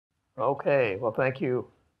Okay, well, thank you,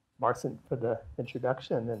 Marcin, for the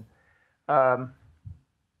introduction. And I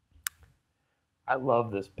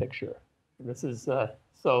love this picture. This is a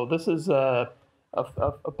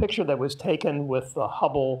picture that was taken with the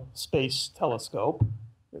Hubble Space Telescope.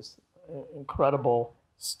 This incredible,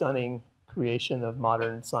 stunning creation of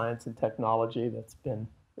modern science and technology that's been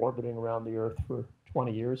orbiting around the Earth for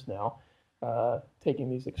 20 years now, taking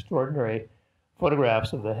these extraordinary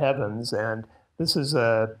photographs of the heavens. And this is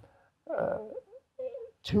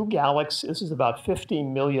two galaxies. This is about 50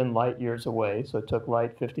 million light years away. So it took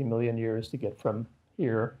light 50 million years to get from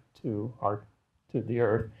here to the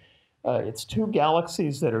Earth. It's two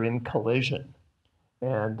galaxies that are in collision.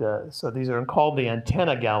 And so these are called the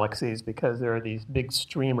antenna galaxies because there are these big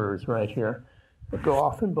streamers right here that go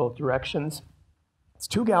off in both directions. It's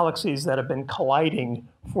two galaxies that have been colliding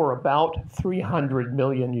for about 300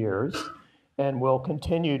 million years and will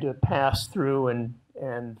continue to pass through and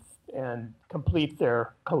complete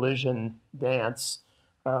their collision dance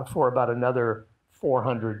for about another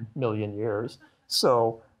 400 million years.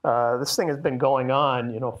 So this thing has been going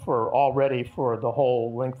on, for the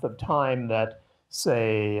whole length of time that,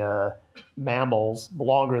 say, mammals,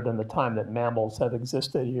 longer than the time that mammals have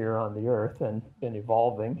existed here on the Earth and been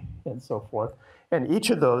evolving and so forth. And each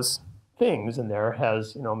of those things in there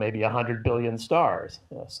has, maybe 100 billion stars.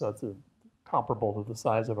 So it's comparable to the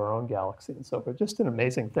size of our own galaxy and so forth. Just an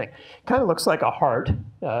amazing thing. Kind of looks like a heart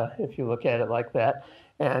if you look at it like that.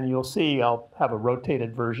 And you'll see, I'll have a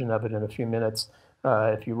rotated version of it in a few minutes.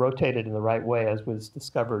 If you rotate it in the right way, as was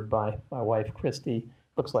discovered by my wife, Presti,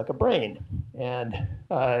 looks like a brain. And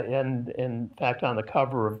in fact, on the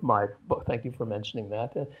cover of my book, thank you for mentioning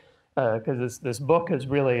that, because this book is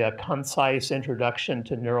really a concise introduction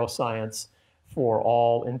to neuroscience for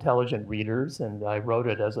all intelligent readers. And I wrote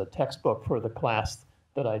it as a textbook for the class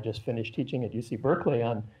that I just finished teaching at UC Berkeley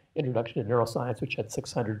on Introduction to Neuroscience, which had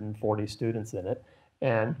 640 students in it.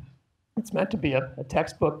 And it's meant to be a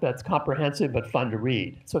textbook that's comprehensive but fun to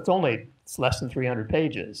read. So it's less than 300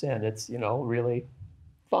 pages, and it's really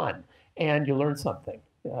fun, and you learn something.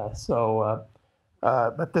 But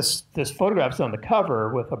this photograph's on the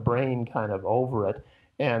cover with a brain kind of over it,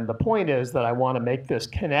 and the point is that I want to make this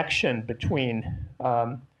connection between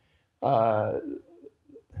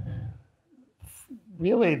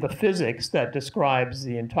really the physics that describes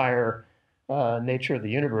the entire nature of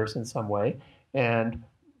the universe in some way, and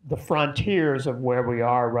the frontiers of where we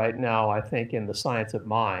are right now, I think, in the science of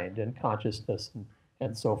mind and consciousness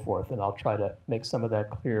and so forth. And I'll try to make some of that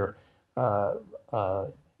clear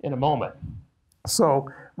in a moment. So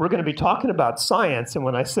we're going to be talking about science. And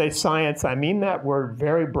when I say science, I mean that word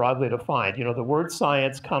very broadly defined. The word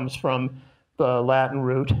science comes from the Latin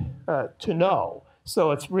root to know. So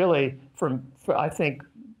it's really, I think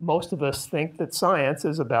most of us think that science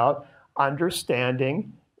is about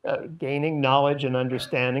understanding, gaining knowledge and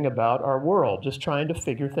understanding about our world, just trying to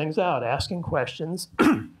figure things out, asking questions,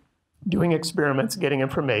 doing experiments, getting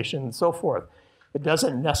information, and so forth. It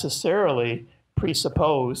doesn't necessarily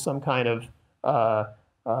presuppose some kind of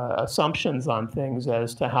assumptions on things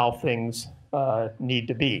as to how things need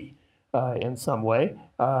to be in some way,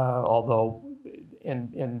 although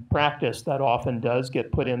in practice that often does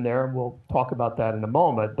get put in there. We'll talk about that in a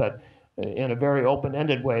moment, but in a very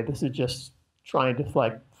open-ended way, this is just trying to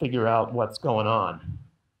figure out what's going on.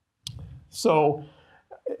 So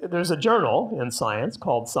there's a journal in science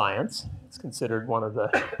called Science. It's considered one of the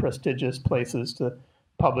prestigious places to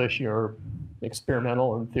publish your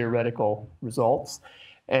experimental and theoretical results.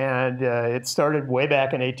 And it started way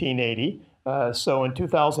back in 1880. So in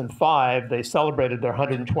 2005, they celebrated their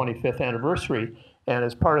 125th anniversary. And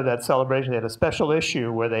as part of that celebration, they had a special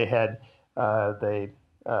issue where they had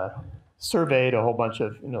surveyed a whole bunch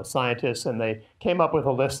of scientists, and they came up with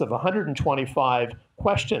a list of 125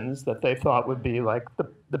 questions that they thought would be like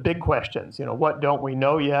the big questions. What don't we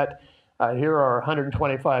know yet? Here are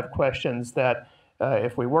 125 questions that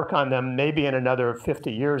if we work on them, maybe in another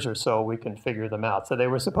 50 years or so, we can figure them out. So they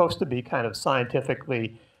were supposed to be kind of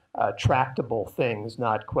scientifically tractable things,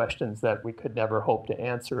 not questions that we could never hope to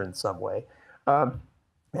answer in some way.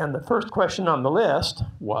 And the first question on the list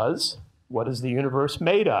was, what is the universe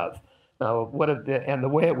made of? And the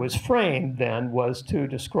way it was framed then was to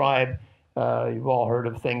describe, you've all heard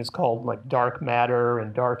of things called like dark matter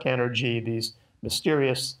and dark energy, these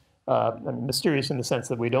mysterious, mysterious in the sense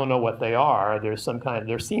that we don't know what they are.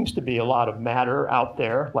 There seems to be a lot of matter out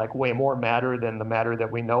there, like way more matter than the matter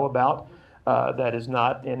that we know about, that is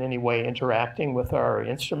not in any way interacting with our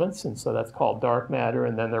instruments, and so that's called dark matter.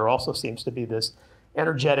 And then there also seems to be this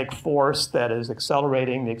energetic force that is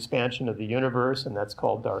accelerating the expansion of the universe, and that's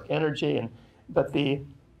called dark energy. But the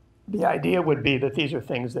the idea would be that these are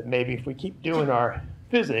things that maybe if we keep doing our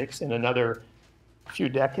physics in another few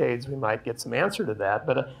decades, we might get some answer to that.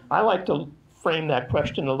 But I like to frame that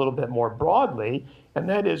question a little bit more broadly, and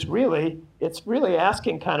that is really, it's really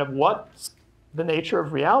asking kind of what's the nature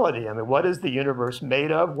of reality. I mean, what is the universe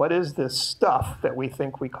made of? What is this stuff that we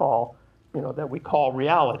think we call, that we call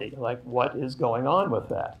reality? Like, what is going on with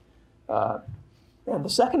that? And the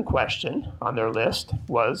second question on their list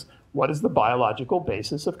was, what is the biological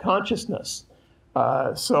basis of consciousness?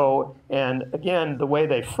 And again, the way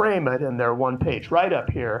they frame it in their one-page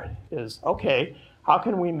write-up here is, okay, how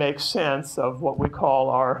can we make sense of what we call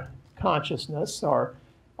our consciousness, our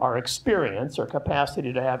experience, our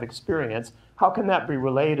capacity to have experience? How can that be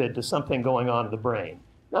related to something going on in the brain?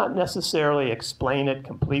 Not necessarily explain it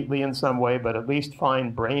completely in some way, but at least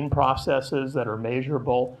find brain processes that are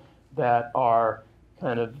measurable, that are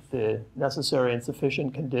kind of the necessary and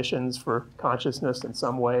sufficient conditions for consciousness in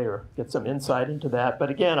some way, or get some insight into that. But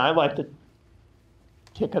again, I like to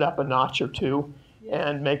kick it up a notch or two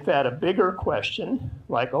and make that a bigger question,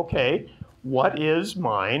 like, okay, what is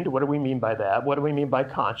mind? What do we mean by that? What do we mean by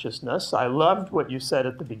consciousness? I loved what you said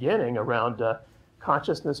at the beginning around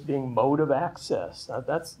consciousness being mode of access.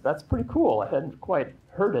 That's pretty cool. I hadn't quite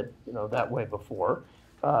heard it, that way before,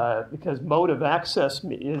 because mode of access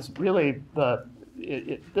is really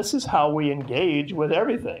this is how we engage with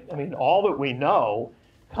everything. I mean, all that we know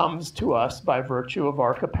comes to us by virtue of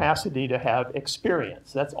our capacity to have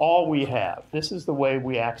experience. That's all we have. This is the way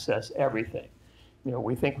we access everything.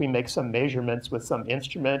 We think we make some measurements with some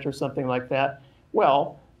instrument or something like that.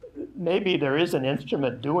 Well, maybe there is an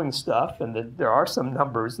instrument doing stuff and that there are some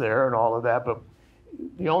numbers there and all of that, but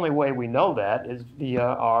the only way we know that is via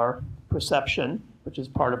our perception, which is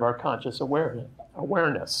part of our conscious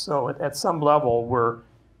awareness. So at some level,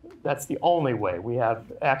 that's the only way we have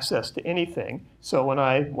access to anything. So when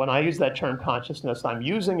I use that term consciousness, I'm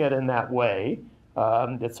using it in that way.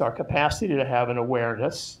 It's our capacity to have an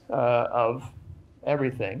awareness of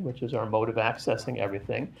everything, which is our mode of accessing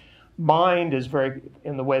everything. Mind is very,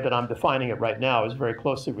 in the way that I'm defining it right now, is very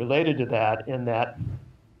closely related to that, in that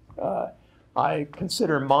I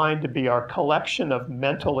consider mind to be our collection of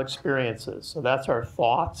mental experiences. So that's our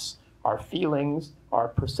thoughts, our feelings, our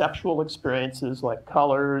perceptual experiences like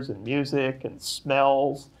colors and music and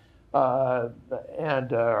smells,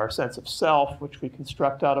 and our sense of self, which we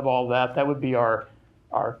construct out of all that. That would be our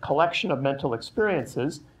collection of mental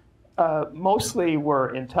experiences. Mostly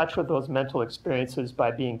we're in touch with those mental experiences by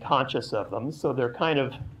being conscious of them. So they're kind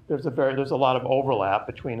of, there's a lot of overlap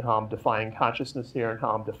between how I'm defining consciousness here and how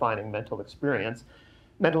I'm defining mental experience.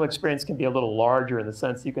 Mental experience can be a little larger in the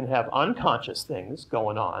sense you can have unconscious things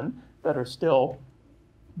going on that are still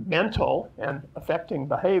mental and affecting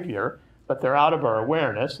behavior, but they're out of our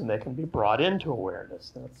awareness and they can be brought into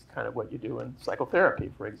awareness. That's kind of what you do in psychotherapy,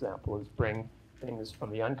 for example, is bring things from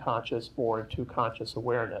the unconscious more into conscious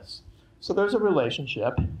awareness. So there's a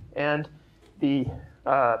relationship, and the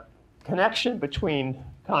connection between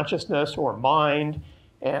consciousness or mind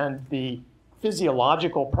and the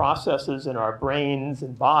physiological processes in our brains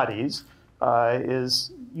and bodies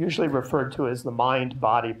is usually referred to as the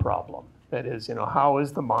mind-body problem. That is, how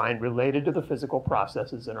is the mind related to the physical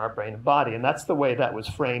processes in our brain and body? And that's the way that was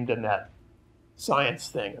framed in that science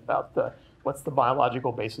thing about what's the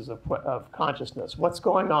biological basis of consciousness. What's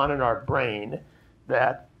going on in our brain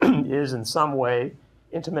that is in some way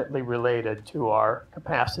intimately related to our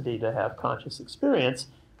capacity to have conscious experience.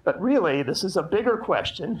 But really, this is a bigger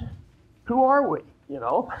question. Who are we?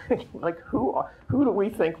 Like who do we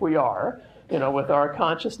think we are, with our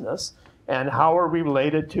consciousness? And how are we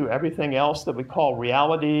related to everything else that we call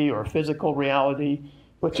reality or physical reality,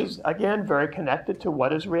 which is, again, very connected to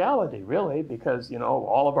what is reality, really, because,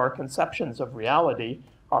 all of our conceptions of reality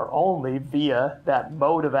are only via that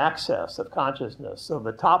mode of access of consciousness. So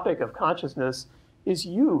the topic of consciousness is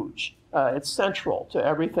huge. It's central to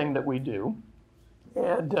everything that we do.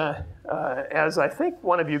 And as I think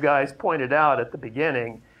one of you guys pointed out at the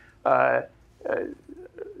beginning, not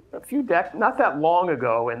that long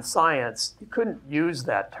ago in science, you couldn't use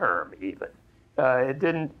that term even.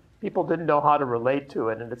 People didn't know how to relate to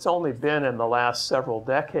it, and it's only been in the last several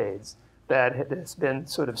decades that it's been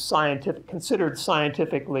sort of considered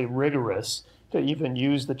scientifically rigorous to even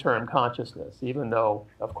use the term consciousness, even though,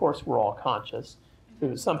 of course, we're all conscious. It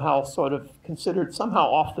was somehow sort of considered somehow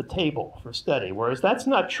off the table for study, whereas that's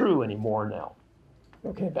not true anymore now.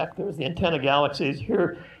 Okay, back there's the antenna galaxies.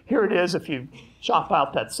 Here it is. If you chop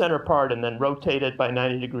out that center part and then rotate it by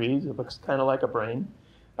 90 degrees, it looks kind of like a brain.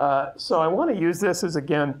 So I want to use this as,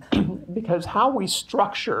 again, because how we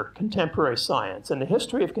structure contemporary science and the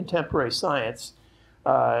history of contemporary science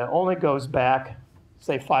only goes back,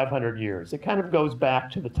 say, 500 years. It kind of goes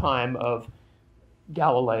back to the time of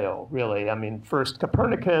Galileo, really. I mean, first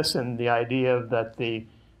Copernicus and the idea that the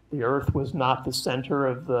Earth was not the center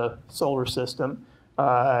of the solar system.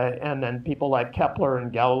 And then people like Kepler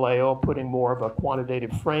and Galileo putting more of a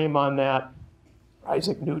quantitative frame on that.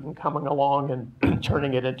 Isaac Newton coming along and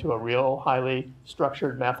turning it into a real highly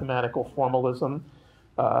structured mathematical formalism.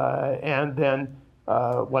 And then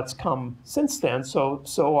what's come since then.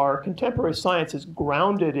 So our contemporary science is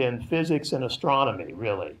grounded in physics and astronomy,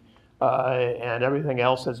 really. And everything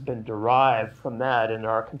else has been derived from that in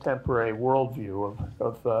our contemporary worldview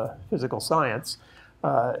of physical science.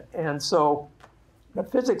 And so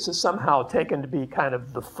physics is somehow taken to be kind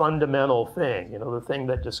of the fundamental thing, the thing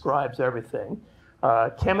that describes everything.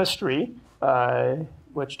 Chemistry,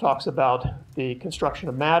 which talks about the construction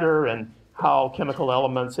of matter and how chemical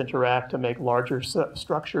elements interact to make larger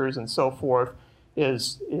structures and so forth,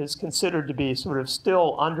 is considered to be sort of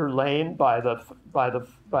still underlain by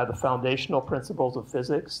the foundational principles of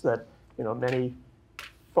physics that many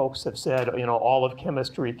folks have said all of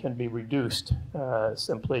chemistry can be reduced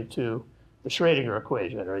simply to the Schrödinger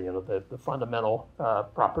equation, or the fundamental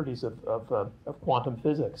properties of quantum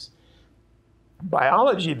physics.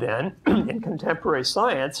 Biology, then, in contemporary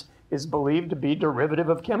science, is believed to be derivative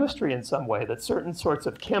of chemistry in some way, that certain sorts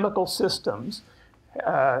of chemical systems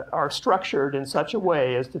are structured in such a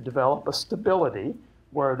way as to develop a stability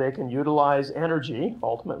where they can utilize energy,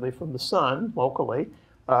 ultimately from the sun, locally,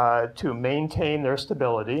 to maintain their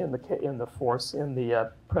stability in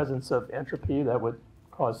the presence of entropy that would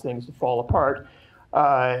cause things to fall apart,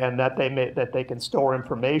 and that they can store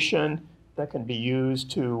information that can be used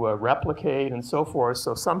to replicate and so forth.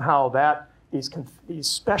 So somehow these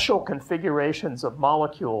special configurations of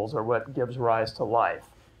molecules are what gives rise to life.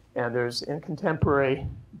 And in contemporary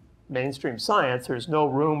mainstream science, there's no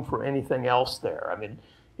room for anything else there. I mean,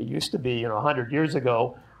 it used to be, 100 years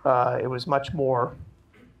ago, it was much more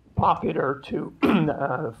popular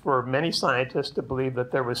for many scientists to believe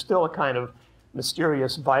that there was still a kind of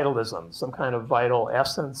mysterious vitalism, some kind of vital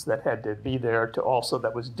essence that had to be there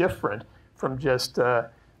that was different from just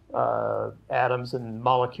atoms and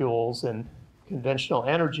molecules and conventional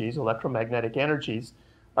energies, electromagnetic energies,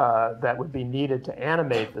 that would be needed to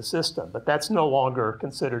animate the system. But that's no longer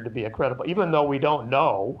considered to be a credible, even though we don't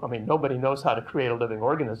know. I mean, nobody knows how to create a living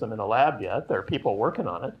organism in a lab yet. There are people working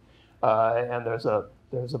on it. And there's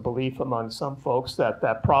a belief among some folks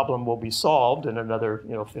that problem will be solved in another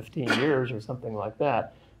 15 years or something like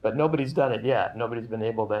that. But nobody's done it yet. Nobody's been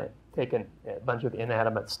able to take a bunch of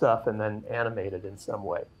inanimate stuff and then animate it in some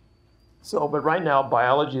way. But right now,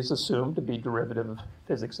 biology is assumed to be derivative of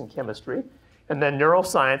physics and chemistry. And then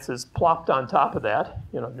neuroscience is plopped on top of that.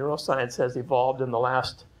 Neuroscience has evolved in the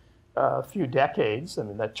last few decades. I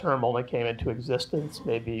mean, that term only came into existence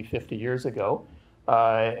maybe 50 years ago,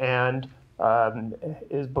 and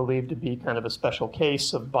is believed to be kind of a special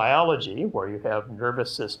case of biology, where you have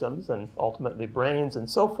nervous systems and ultimately brains and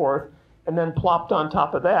so forth. And then plopped on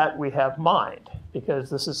top of that, we have mind,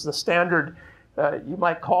 because this is the standard, you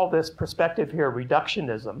might call this perspective here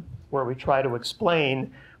reductionism, where we try to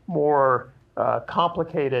explain more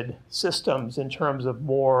complicated systems in terms of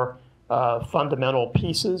more fundamental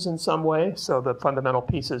pieces in some way. So the fundamental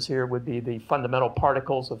pieces here would be the fundamental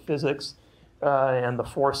particles of physics and the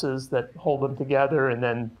forces that hold them together, and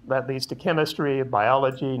then that leads to chemistry,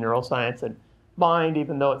 biology, neuroscience, and mind,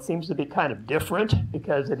 even though it seems to be kind of different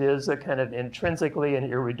because it is a kind of intrinsically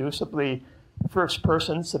and irreducibly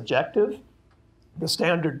first-person subjective. The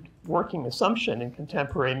standard working assumption in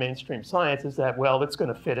contemporary mainstream science is that, well, it's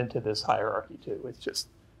going to fit into this hierarchy too.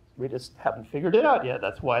 We just haven't figured it out yet.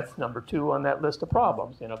 That's why it's number 2 on that list of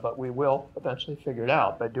problems, but we will eventually figure it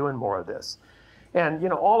out by doing more of this. And,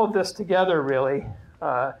 all of this together really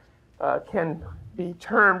can be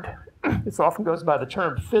termed, it often goes by the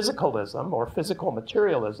term physicalism or physical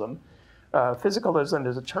materialism. Physicalism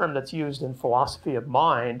is a term that's used in philosophy of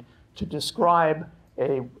mind to describe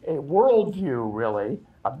a worldview, really,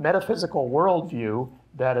 a metaphysical worldview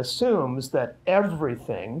that assumes that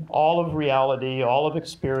everything, all of reality, all of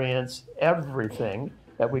experience, everything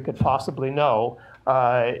that we could possibly know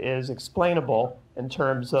is explainable in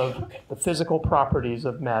terms of the physical properties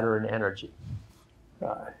of matter and energy.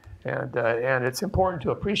 And it's important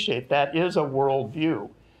to appreciate that is a worldview.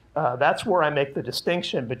 That's where I make the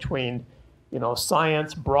distinction between,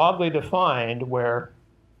 science broadly defined, where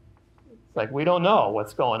it's like we don't know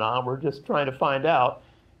what's going on, we're just trying to find out,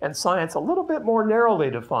 and science a little bit more narrowly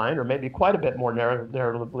defined, or maybe quite a bit more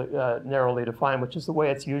narrowly defined, which is the way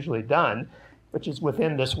it's usually done, which is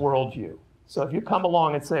within this worldview. So if you come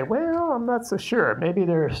along and say, well, I'm not so sure, maybe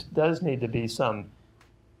there does need to be some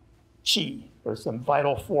chi or some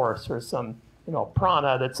vital force or some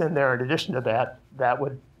prana that's in there in addition to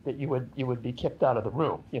that you would be kicked out of the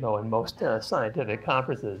room. In most scientific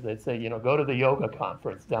conferences, they'd say, go to the yoga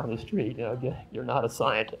conference down the street. You're not a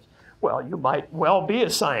scientist. Well, you might well be a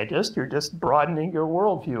scientist. You're just broadening your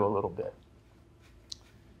worldview a little bit.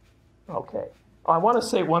 Okay. I want to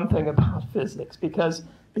say one thing about physics, because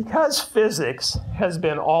physics has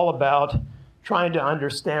been all about trying to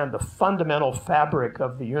understand the fundamental fabric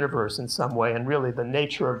of the universe in some way, and really the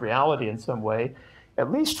nature of reality in some way,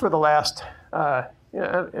 at least for the last,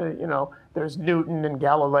 there's Newton and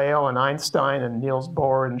Galileo and Einstein and Niels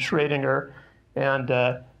Bohr and Schrödinger, and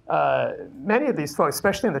many of these folks,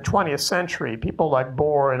 especially in the 20th century, people like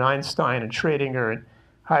Bohr and Einstein and Schrödinger and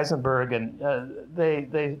Heisenberg, and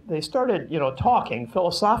they started, talking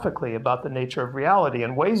philosophically about the nature of reality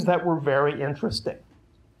in ways that were very interesting.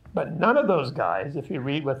 But none of those guys, if you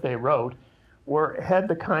read what they wrote, had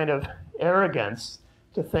the kind of arrogance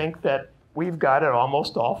to think that we've got it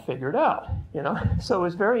almost all figured out, So it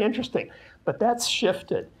was very interesting. But that's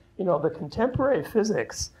shifted. The contemporary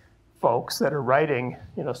physics folks that are writing,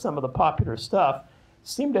 some of the popular stuff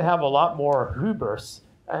seem to have a lot more hubris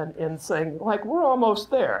and saying, like, we're almost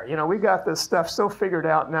there. We got this stuff so figured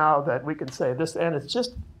out now that we can say this, and it's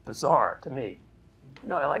just bizarre to me.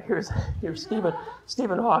 Like here's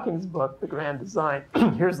Stephen Hawking's book, The Grand Design.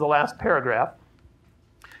 Here's the last paragraph.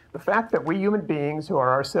 The fact that we human beings, who are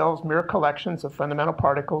ourselves mere collections of fundamental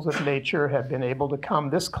particles of nature, have been able to come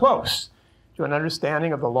this close to an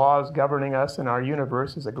understanding of the laws governing us in our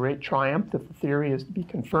universe is a great triumph if the theory is to be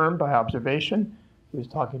confirmed by observation. He was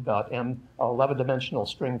talking about 11-dimensional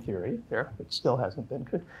string theory there, which still hasn't been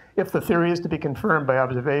good. If the theory is to be confirmed by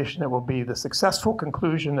observation, it will be the successful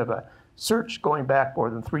conclusion of a search going back more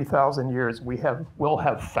than 3,000 years. We'll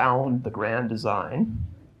have found the grand design.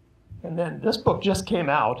 And then this book just came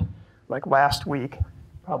out, like last week,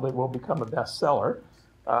 probably will become a bestseller.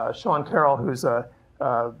 Sean Carroll, who's a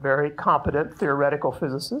very competent theoretical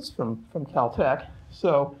physicist from Caltech.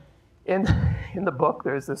 So in the book,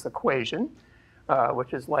 there's this equation,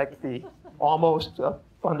 which is like the almost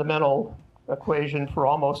fundamental equation for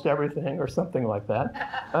almost everything or something like that.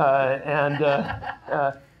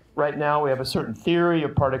 Right now we have a certain theory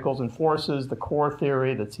of particles and forces, the core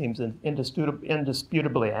theory that seems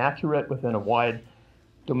indisputably accurate within a wide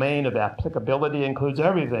domain of applicability, includes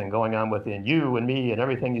everything going on within you and me and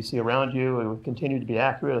everything you see around you. It will continue to be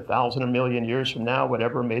accurate 1,000 or million years from now,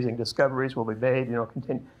 whatever amazing discoveries will be made,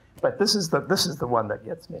 continue. But this is the one that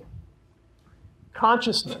gets me.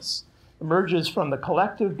 Consciousness emerges from the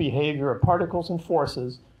collective behavior of particles and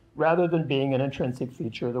forces rather than being an intrinsic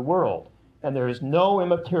feature of the world. And there is no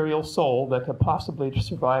immaterial soul that could possibly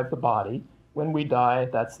survive the body. When we die,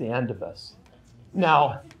 that's the end of us.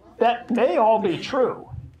 Now, that may all be true,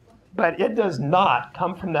 but it does not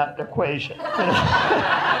come from that equation.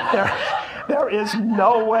 There is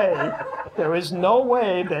no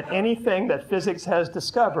way that anything that physics has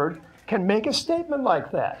discovered can make a statement like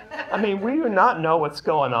that. I mean, we do not know what's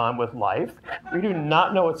going on with life. We do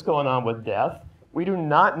not know what's going on with death. We do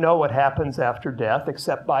not know what happens after death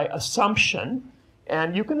except by assumption.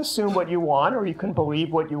 And you can assume what you want, or you can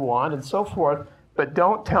believe what you want, and so forth. But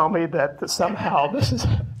don't tell me that somehow this has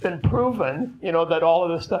been proven, that all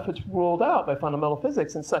of this stuff is ruled out by fundamental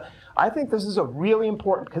physics. And so I think this is a really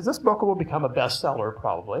important, because this book will become a bestseller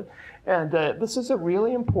probably. And this is a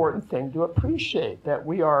really important thing to appreciate, that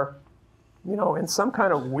we are, in some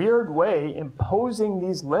kind of weird way, imposing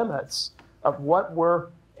these limits of what we're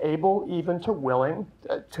able even to willing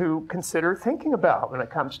to consider thinking about when it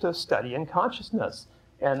comes to studying consciousness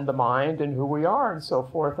and the mind and who we are and so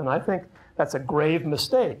forth. And I think that's a grave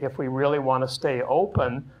mistake if we really want to stay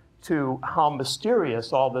open to how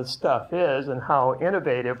mysterious all this stuff is and how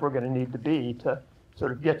innovative we're going to need to be to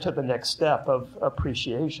sort of get to the next step of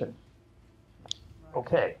appreciation.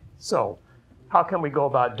 Okay, so how can we go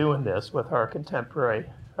about doing this with our contemporary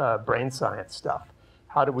brain science stuff?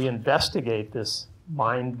 How do we investigate this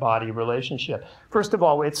mind-body relationship? First of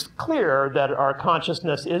all, it's clear that our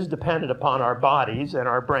consciousness is dependent upon our bodies and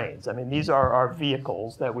our brains. I mean, these are our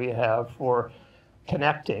vehicles that we have for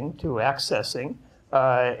connecting to accessing.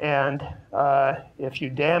 If you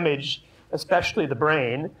damage, especially the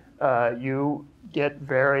brain, you get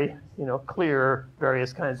very, clear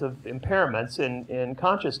various kinds of impairments in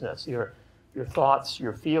consciousness. Your thoughts,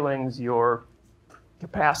 your feelings, your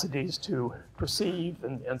capacities to perceive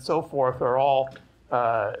and so forth are all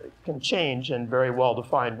can change in very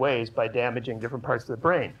well-defined ways by damaging different parts of the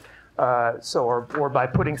brain. Or by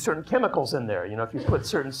putting certain chemicals in there. You know, if you put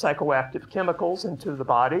certain psychoactive chemicals into the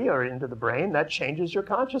body or into the brain, that changes your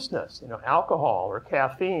consciousness. You know, alcohol or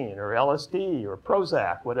caffeine or LSD or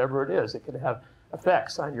Prozac, whatever it is, it can have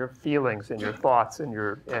effects on your feelings and your thoughts and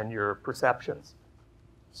your perceptions.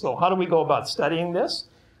 So how do we go about studying this?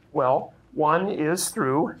 Well, one is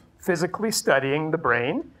through physically studying the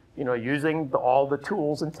brain, you know, using all the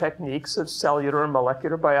tools and techniques of cellular and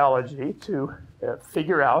molecular biology to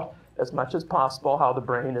figure out as much as possible how the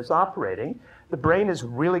brain is operating. The brain is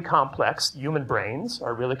really complex. Human brains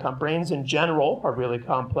are really brains in general are really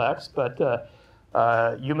complex, but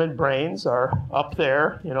human brains are up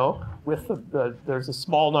there, you know, with there's a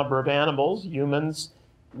small number of animals, humans,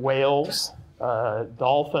 whales,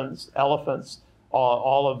 dolphins, elephants,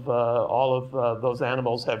 all of those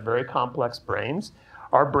animals have very complex brains.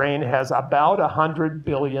 Our brain has about 100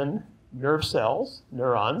 billion nerve cells,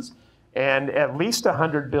 neurons, and at least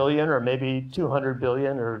 100 billion or maybe 200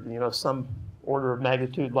 billion or, you know, some order of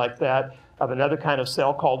magnitude like that of another kind of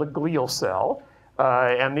cell called a glial cell.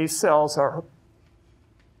 And these cells are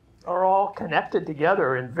all connected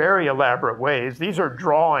together in very elaborate ways. These are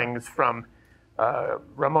drawings from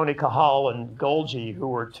Ramon y Cajal and Golgi, who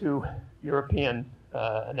were two European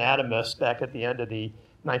anatomists back at the end of the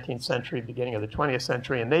 19th century, beginning of the 20th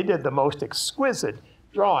century, and they did the most exquisite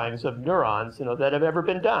drawings of neurons, you know, that have ever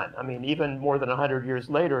been done. I mean, even more than 100 years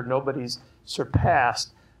later, nobody's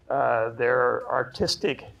surpassed their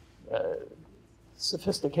artistic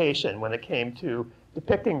sophistication when it came to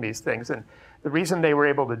depicting these things. And the reason they were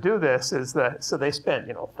able to do this is that, so they spent,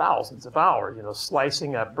 you know, thousands of hours, you know,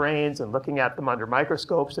 slicing up brains and looking at them under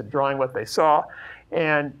microscopes and drawing what they saw.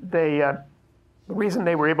 And the reason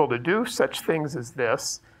they were able to do such things as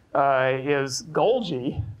this is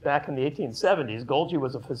Golgi, back in the 1870s, Golgi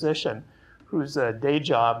was a physician whose day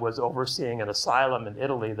job was overseeing an asylum in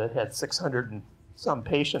Italy that had 600 and some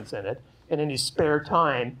patients in it. And in his spare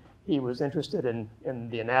time, he was interested in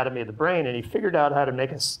the anatomy of the brain, and he figured out how to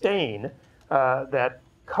make a stain that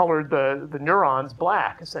colored the neurons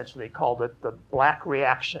black, essentially. He called it the black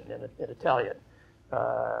reaction in Italian.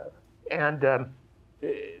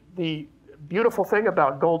 The beautiful thing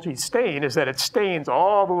about Golgi's stain is that it stains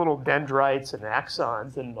all the little dendrites and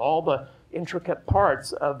axons and all the intricate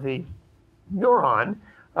parts of the neuron.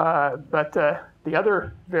 But the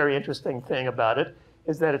other very interesting thing about it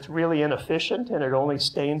is that it's really inefficient, and it only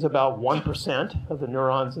stains about 1% of the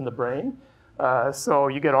neurons in the brain. So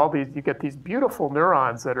you get these beautiful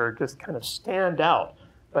neurons that are just kind of stand out.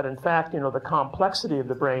 But in fact, you know, the complexity of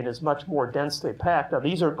the brain is much more densely packed. Now,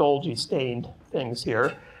 these are Golgi stained things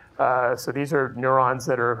here. So these are neurons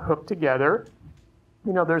that are hooked together.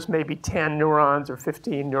 You know, there's maybe 10 neurons or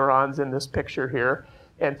 15 neurons in this picture here.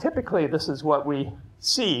 And typically, this is what we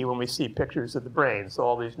see when we see pictures of the brain. So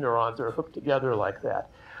all these neurons are hooked together like that.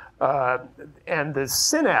 And the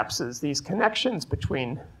synapses, these connections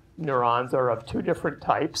between neurons, are of two different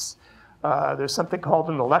types. There's something called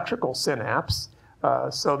an electrical synapse.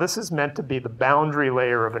 So this is meant to be the boundary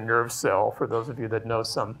layer of a nerve cell. For those of you that know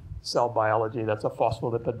some cell biology, that's a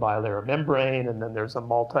phospholipid bilayer membrane, and then there's a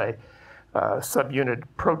multi-subunit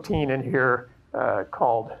protein in here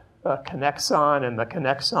called connexon, and the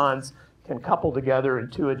connexons can couple together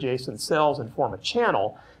in two adjacent cells and form a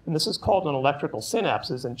channel. And this is called an electrical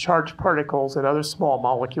synapses, and charged particles and other small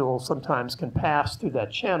molecules sometimes can pass through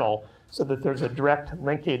that channel so that there's a direct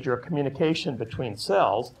linkage or communication between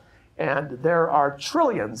cells. And there are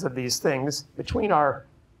trillions of these things between our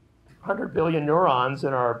 100 billion neurons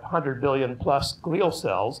and our 100 billion plus glial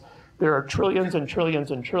cells. There are trillions and trillions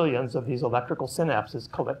and trillions of these electrical synapses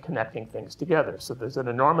connecting things together. So there's an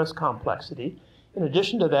enormous complexity. In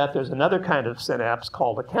addition to that, there's another kind of synapse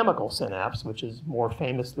called a chemical synapse, which is more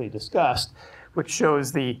famously discussed, which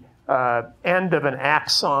shows the end of an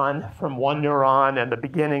axon from one neuron and the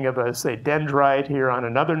beginning of a, say, dendrite here on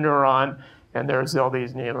another neuron. And there's all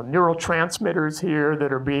these, you know, neurotransmitters here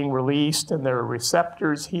that are being released, and there are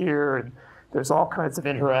receptors here, and there's all kinds of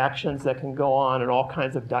interactions that can go on and all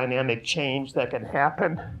kinds of dynamic change that can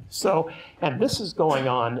happen. So, and this is going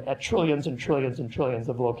on at trillions and trillions and trillions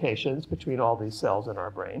of locations between all these cells in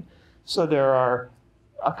our brain. So there are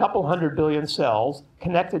a couple 100 billion cells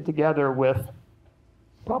connected together with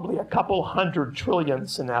probably a couple 100 trillion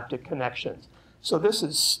synaptic connections. So this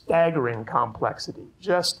is staggering complexity.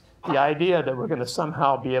 Just the idea that we're going to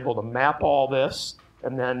somehow be able to map all this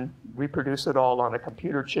and then reproduce it all on a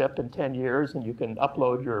computer chip in 10 years and you can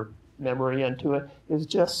upload your memory into it is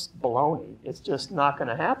just baloney. It's just not going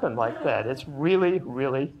to happen like that. It's really,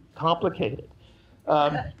 really complicated.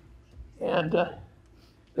 This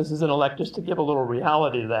is just to give a little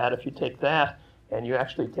reality to that. If you take that and you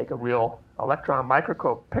actually take a real electron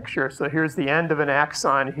microscope picture. So here's the end of an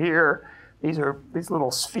axon here. These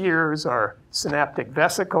little spheres are synaptic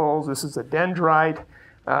vesicles. This is a dendrite.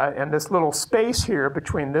 And this little space here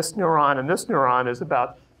between this neuron and this neuron is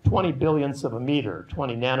about 20 billionths of a meter,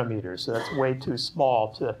 20 nanometers. So that's way too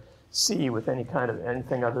small to see with any kind of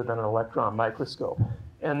anything other than an electron microscope.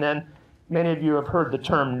 And then many of you have heard the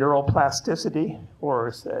term neuroplasticity,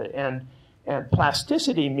 and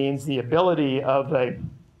plasticity means the ability of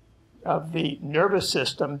the nervous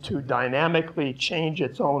system to dynamically change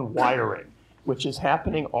its own wiring, which is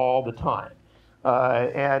happening all the time.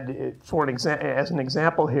 As an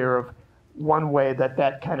example here of one way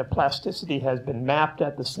that kind of plasticity has been mapped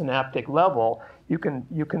at the synaptic level, you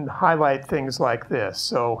can highlight things like this.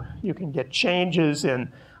 So you can get changes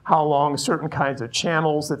in how long certain kinds of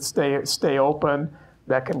channels that stay open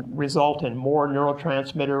that can result in more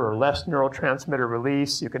neurotransmitter or less neurotransmitter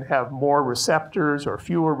release. You can have more receptors or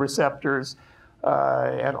fewer receptors,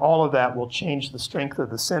 and all of that will change the strength of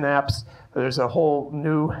the synapse. There's a whole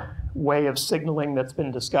new way of signaling that's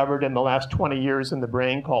been discovered in the last 20 years in the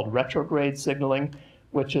brain called retrograde signaling,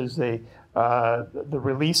 which is the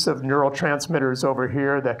release of neurotransmitters over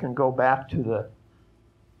here that can go back to the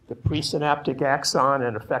presynaptic axon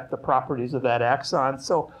and affect the properties of that axon.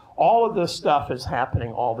 So all of this stuff is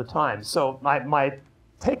happening all the time. So my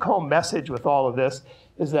take-home message with all of this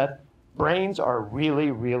is that brains are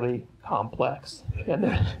really, really complex. And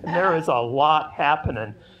there is a lot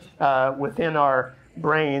happening within our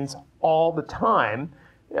brains all the time.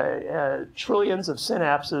 Trillions of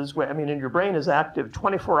synapses. I mean, and your brain is active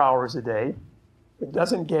 24 hours a day. It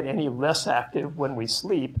doesn't get any less active when we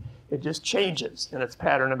sleep. It just changes in its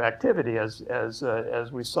pattern of activity, as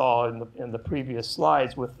we saw in the previous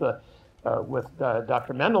slides with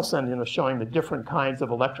Dr. Mendelsohn, showing the different kinds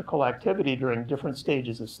of electrical activity during different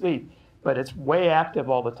stages of sleep. But it's way active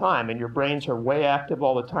all the time, and your brains are way active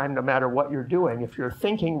all the time, no matter what you're doing. If you're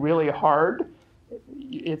thinking really hard,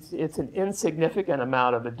 it's an insignificant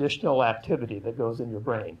amount of additional activity that goes in your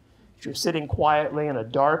brain. If you're sitting quietly in a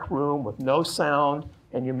dark room with no sound,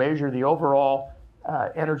 and you measure the overall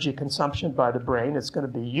energy consumption by the brain, it's going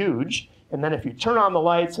to be huge. And then if you turn on the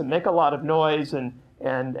lights and make a lot of noise and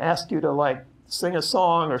ask you to like sing a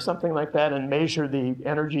song or something like that and measure the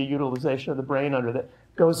energy utilization of the brain under that,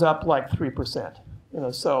 goes up like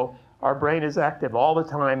 3%. So our brain is active all the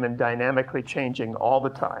time and dynamically changing all the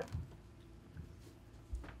time.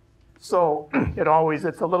 So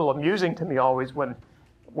it's a little amusing to me always when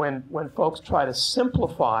folks try to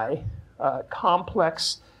simplify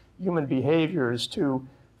complex human behaviors to,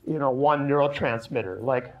 one neurotransmitter.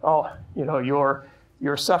 Like,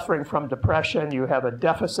 you're suffering from depression, you have a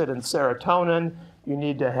deficit in serotonin, you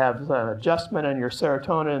need to have an adjustment in your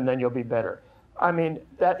serotonin, and then you'll be better. I mean,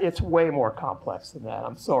 it's way more complex than that.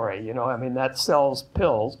 I'm sorry, that sells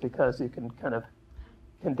pills because you can kind of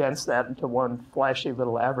condense that into one flashy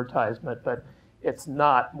little advertisement, but it's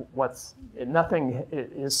not nothing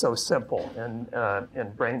is so simple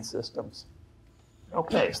in brain systems.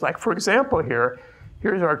 Okay, so like for example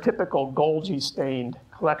here's our typical Golgi-stained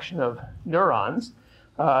collection of neurons,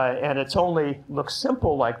 and it's only looks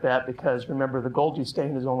simple like that because remember the Golgi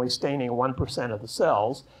stain is only staining 1% of the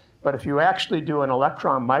cells, but if you actually do an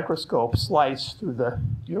electron microscope slice through the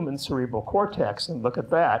human cerebral cortex and look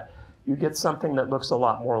at that, you get something that looks a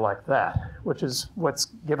lot more like that, which is what's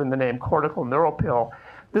given the name cortical neuropil.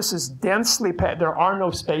 This is densely packed. There are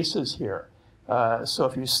no spaces here. So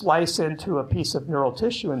if you slice into a piece of neural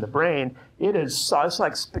tissue in the brain, it's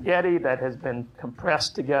like spaghetti that has been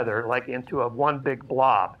compressed together, like into one big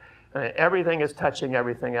blob. Everything is touching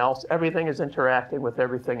everything else. Everything is interacting with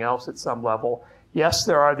everything else at some level. Yes,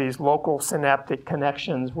 there are these local synaptic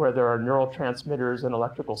connections where there are neurotransmitters and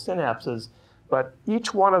electrical synapses, but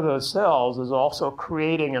each one of those cells is also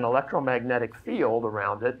creating an electromagnetic field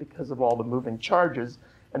around it because of all the moving charges.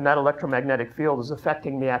 And that electromagnetic field is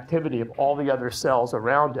affecting the activity of all the other cells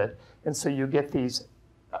around it. And so you get these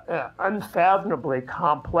unfathomably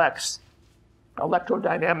complex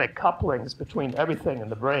electrodynamic couplings between everything in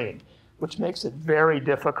the brain, which makes it very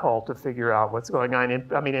difficult to figure out what's going on.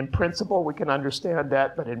 In principle, we can understand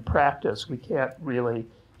that, but in practice, we can't really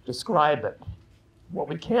describe it. What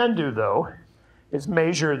we can do, though, is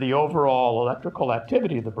measure the overall electrical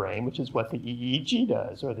activity of the brain, which is what the EEG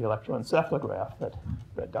does, or the electroencephalograph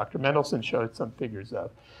that Dr. Mendelsohn showed some figures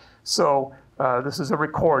of. So this is a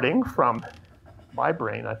recording from my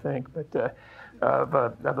brain, I think, but of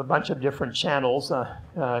a bunch of different channels in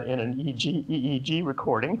an EEG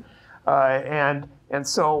recording. And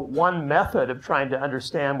so one method of trying to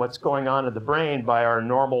understand what's going on in the brain by our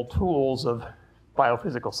normal tools of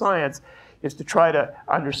biophysical science is to try to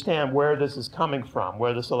understand where this is coming from,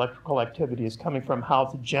 where this electrical activity is coming from, how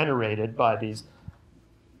it's generated by these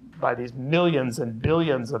millions and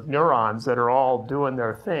billions of neurons that are all doing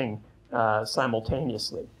their thing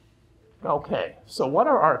simultaneously. Okay, so what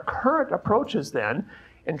are our current approaches then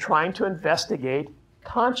in trying to investigate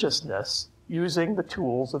consciousness using the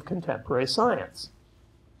tools of contemporary science?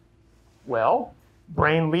 Well,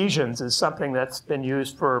 brain lesions is something that's been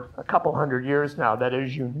used for a couple hundred years now. That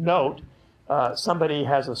is, you note somebody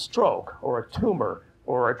has a stroke or a tumor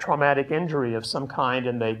or a traumatic injury of some kind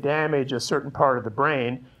and they damage a certain part of the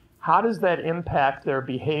brain. How does that impact their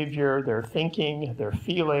behavior, their thinking, their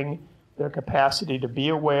feeling, their capacity to be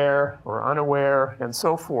aware or unaware, and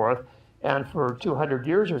so forth? And for 200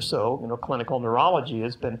 years or so, clinical neurology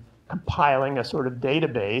has been compiling a sort of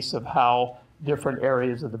database of how different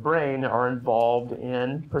areas of the brain are involved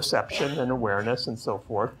in perception and awareness and so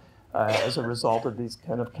forth as a result of these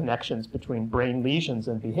kind of connections between brain lesions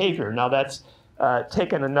and behavior. Now that's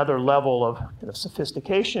taken another level of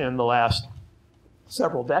sophistication in the last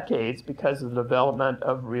several decades because of the development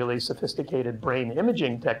of really sophisticated brain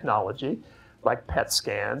imaging technology like PET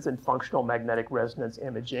scans and functional magnetic resonance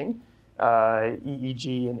imaging,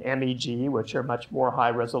 EEG and MEG, which are much more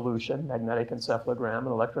high resolution, magnetic encephalogram and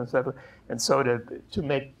electroencephalogram. And so to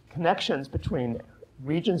make connections between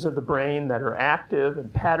regions of the brain that are active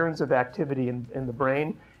and patterns of activity in the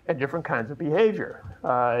brain and different kinds of behavior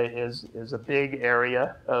is a big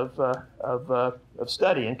area of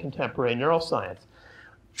study in contemporary neuroscience.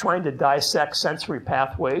 Trying to dissect sensory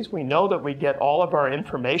pathways, we know that we get all of our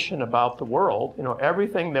information about the world.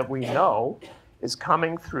 Everything that we know is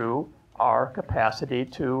coming through our capacity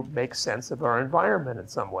to make sense of our environment in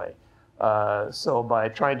some way. So by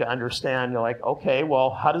trying to understand, okay,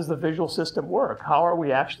 well, how does the visual system work? How are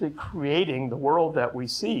we actually creating the world that we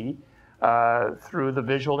see through the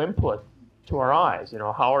visual input to our eyes?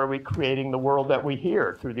 How are we creating the world that we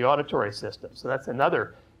hear through the auditory system? So that's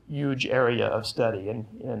another huge area of study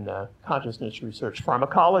in consciousness research.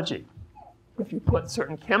 Pharmacology. If you put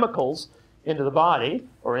certain chemicals into the body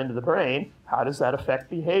or into the brain, how does that affect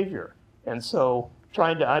behavior? And so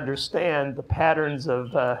trying to understand the patterns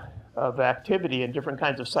of activity in different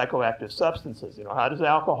kinds of psychoactive substances. How does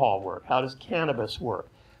alcohol work? How does cannabis work?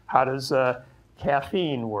 How does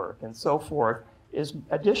caffeine work? And so forth is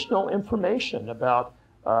additional information about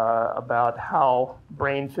how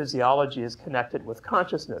brain physiology is connected with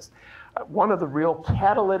consciousness. One of the real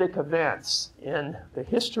catalytic events in the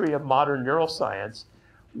history of modern neuroscience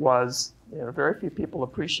was, very few people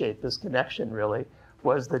appreciate this connection really,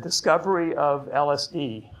 was the discovery of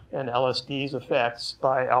LSD and LSD's effects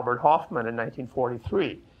by Albert Hofmann in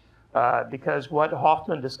 1943. Because what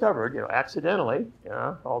Hofmann discovered, accidentally,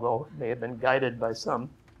 although it may have been guided by some,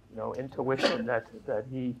 intuition that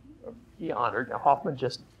he honored. Now, Hoffman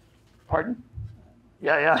just, pardon?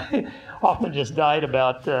 Yeah. Hoffman just died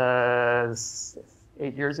about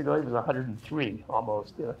 8 years ago. He was 103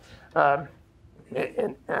 almost.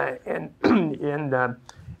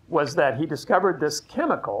 Was that he discovered this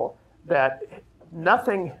chemical that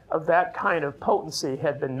nothing of that kind of potency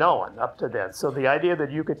had been known up to then. So the idea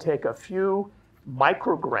that you could take a few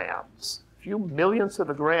micrograms, a few millionths of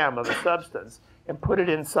a gram of a substance and put it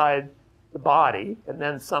inside the body, and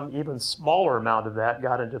then some even smaller amount of that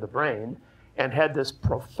got into the brain and had this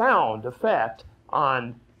profound effect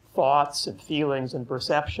on thoughts and feelings and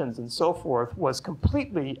perceptions and so forth, was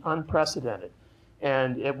completely unprecedented.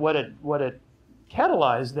 And what it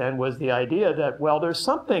catalyzed then was the idea that, well, there's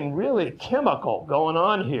something really chemical going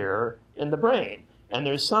on here in the brain. And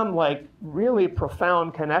there's some really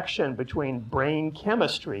profound connection between brain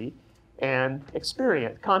chemistry and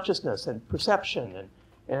experience, consciousness and perception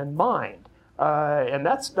and mind. And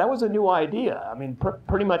that was a new idea. I mean,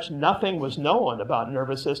 pretty much nothing was known about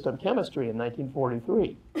nervous system chemistry in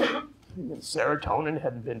 1943. Serotonin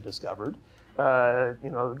hadn't been discovered.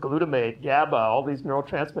 Glutamate, GABA, all these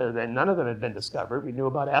neurotransmitters, and none of them had been discovered. We knew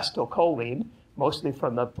about acetylcholine, mostly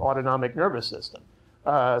from the autonomic nervous system.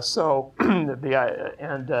 So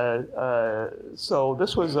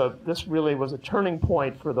this really was a turning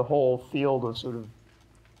point for the whole field of sort of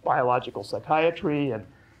biological psychiatry,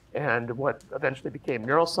 and what eventually became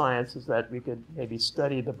neuroscience is that we could maybe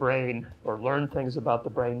study the brain or learn things about the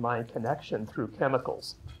brain-mind connection through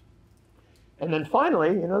chemicals. And then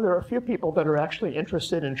finally, there are a few people that are actually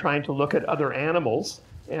interested in trying to look at other animals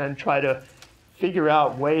and try to figure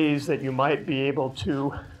out ways that you might be able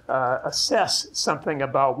to assess something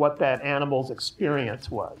about what that animal's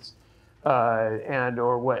experience was,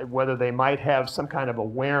 or whether they might have some kind of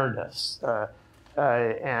awareness.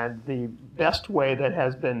 And the best way that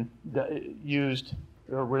has been used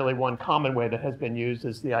really one common way that has been used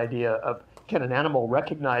is the idea of, can an animal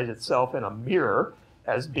recognize itself in a mirror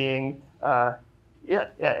as being that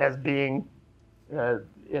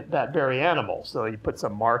very animal? So you put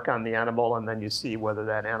some mark on the animal, and then you see whether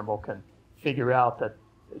that animal can figure out that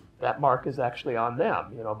that mark is actually on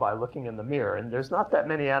them, by looking in the mirror. And there's not that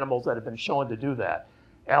many animals that have been shown to do that.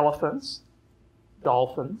 Elephants,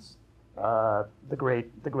 dolphins, the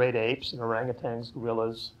great apes, and orangutans,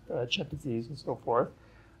 gorillas, chimpanzees, and so forth.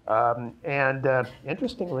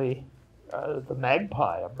 Interestingly, the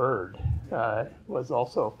magpie, a bird, was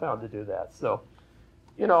also found to do that. So,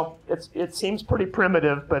 it seems pretty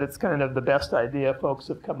primitive, but it's kind of the best idea folks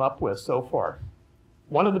have come up with so far.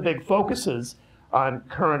 One of the big focuses on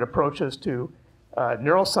current approaches to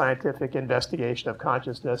neuroscientific investigation of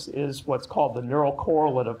consciousness is what's called the neural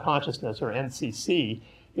correlate of consciousness, or NCC.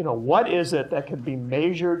 What is it that can be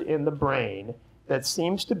measured in the brain that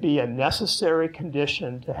seems to be a necessary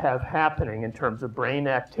condition to have happening in terms of brain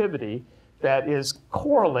activity that is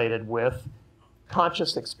correlated with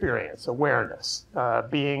conscious experience, awareness,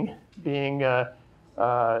 knowing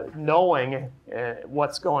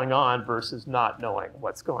what's going on versus not knowing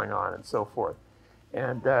what's going on, and so forth.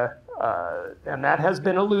 And that has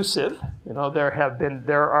been elusive.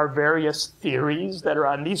 There are various theories that are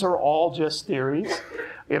on. These are all just theories.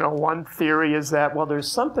 One theory is that, well, there's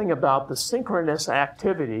something about the synchronous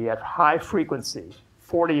activity at high frequency,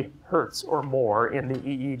 40 hertz or more in the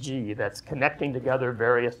EEG, that's connecting together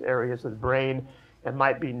various areas of the brain and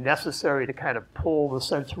might be necessary to kind of pull the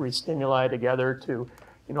sensory stimuli together to,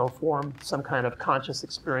 form some kind of conscious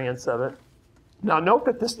experience of it. Now, note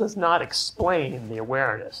that this does not explain the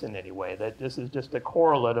awareness in any way, that this is just a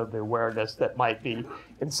correlate of the awareness that might be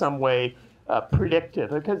in some way predictive.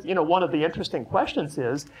 Because, one of the interesting questions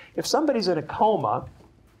is, if somebody's in a coma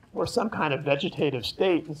or some kind of vegetative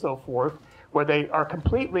state and so forth, where they are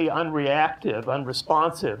completely unreactive,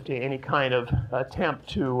 unresponsive to any kind of attempt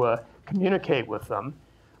to communicate with them,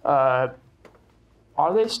 are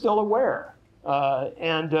they still aware?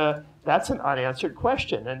 That's an unanswered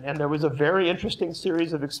question. And there was a very interesting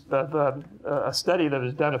series of a study that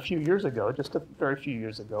was done a few years ago, just a very few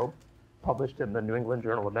years ago, published in the New England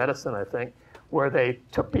Journal of Medicine, I think, where they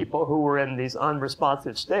took people who were in these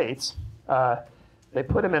unresponsive states, they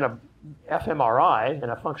put them in a fMRI, in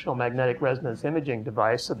a functional magnetic resonance imaging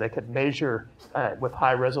device, so they could measure with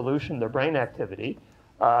high resolution their brain activity.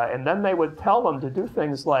 And then they would tell them to do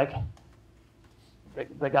things like,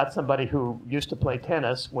 they got somebody who used to play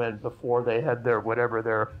tennis before they had whatever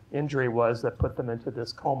their injury was that put them into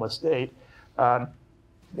this coma state.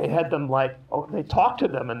 They had them they talked to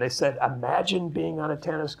them and they said, imagine being on a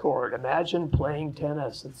tennis court, imagine playing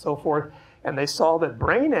tennis, and so forth. And they saw that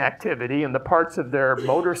brain activity in the parts of their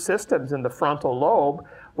motor systems in the frontal lobe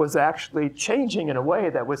was actually changing in a way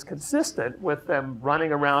that was consistent with them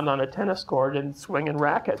running around on a tennis court and swinging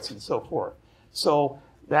rackets and so forth. So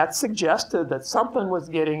that suggested that something was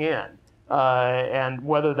getting in. And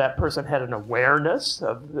whether that person had an awareness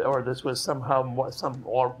or this was somehow some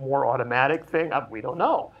more automatic thing, we don't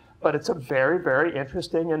know. But it's a very, very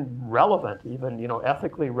interesting and relevant, even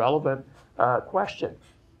ethically relevant question.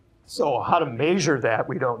 So how to measure that,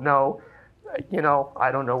 we don't know.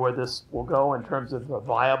 I don't know where this will go in terms of a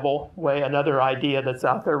viable way. Another idea that's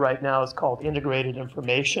out there right now is called integrated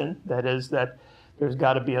information. That is that there's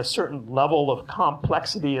got to be a certain level of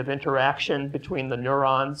complexity of interaction between the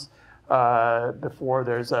neurons before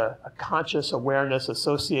there's a conscious awareness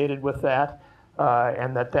associated with that,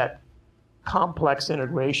 and that complex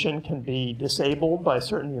integration can be disabled by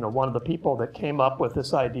certain, one of the people that came up with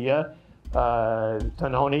this idea,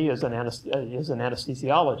 Tononi, is an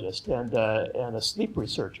anesthesiologist and a sleep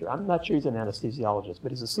researcher. I'm not sure he's an anesthesiologist,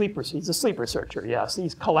 but he's a sleep researcher, yes. He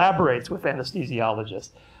collaborates with anesthesiologists,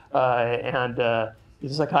 and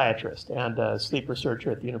he's a psychiatrist and a sleep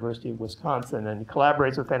researcher at the University of Wisconsin, and he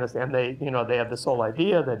collaborates with anesthesiologists, and they have this whole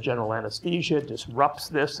idea that general anesthesia disrupts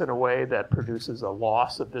this in a way that produces a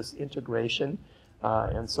loss of this integration,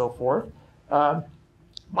 and so forth.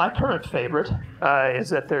 My current favorite is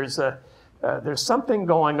that there's something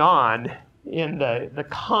going on in the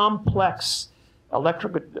complex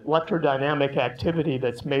electrodynamic activity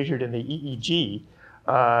that's measured in the EEG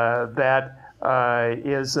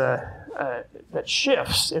that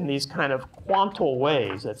shifts in these kind of quantal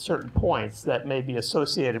ways at certain points that may be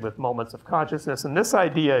associated with moments of consciousness. And this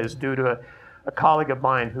idea is due to a colleague of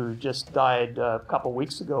mine who just died a couple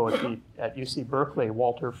weeks ago at UC Berkeley,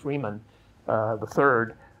 Walter Freeman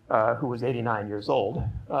III, who was 89 years old,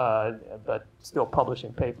 but still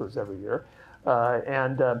publishing papers every year.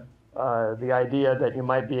 And the idea that you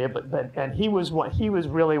might be able, and he was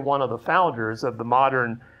really one of the founders of the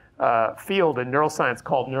modern field in neuroscience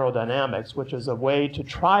called neurodynamics, which is a way to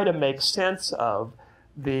try to make sense of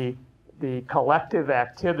the collective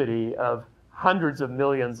activity of hundreds of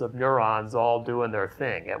millions of neurons all doing their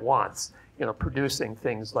thing at once, producing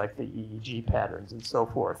things like the EEG patterns and so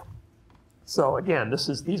forth. So again,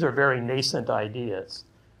 these are very nascent ideas.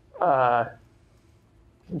 Another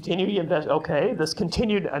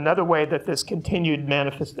way that this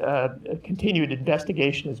continued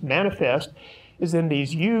investigation is manifest is in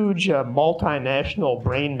these huge multinational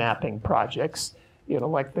brain mapping projects,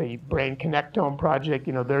 like the Brain Connectome project.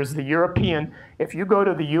 There's the European, if you go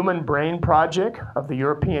to the Human Brain Project of the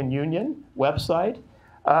European Union website,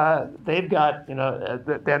 they've got, and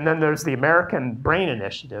then there's the American Brain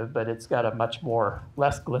Initiative, but it's got a much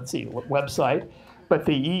less glitzy website. But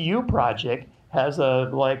the EU project has a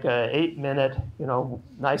 8-minute,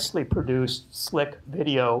 nicely produced, slick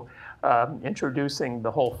video introducing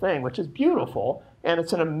the whole thing, which is beautiful. And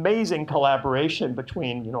it's an amazing collaboration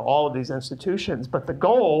between, all of these institutions. But the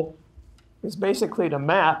goal is basically to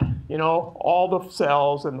map, all the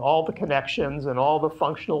cells and all the connections and all the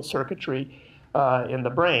functional circuitry in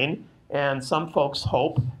the brain. And some folks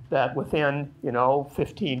hope that within,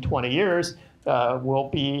 15, 20 years, we'll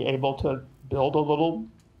be able to build a little,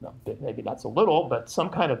 maybe not so little, but some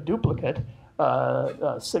kind of duplicate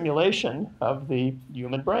simulation of the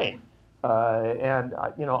human brain. And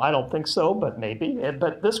I don't think so, but maybe.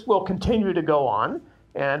 But this will continue to go on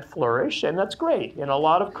and flourish, and that's great. And a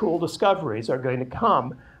lot of cool discoveries are going to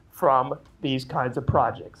come from these kinds of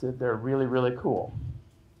projects. They're really, really cool.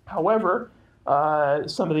 However,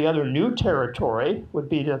 some of the other new territory would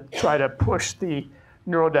be to try to push the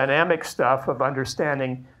neurodynamic stuff of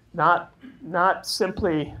understanding not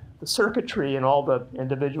simply the circuitry and all the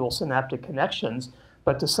individual synaptic connections,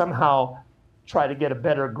 but to somehow try to get a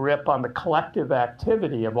better grip on the collective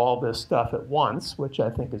activity of all this stuff at once, which I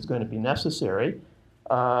think is going to be necessary.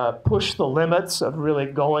 Push the limits of really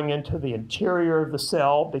going into the interior of the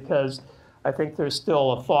cell, because I think there's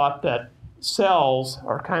still a thought that cells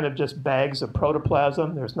are kind of just bags of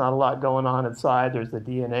protoplasm. There's not a lot going on inside. There's the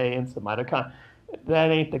DNA and some mitochondria.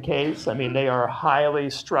 That ain't the case. I mean, they are highly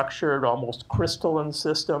structured, almost crystalline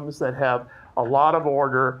systems that have a lot of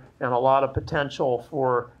order and a lot of potential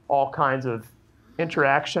for all kinds of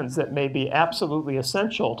interactions that may be absolutely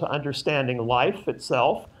essential to understanding life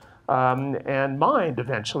itself and mind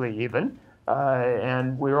eventually even.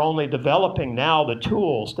 And we're only developing now the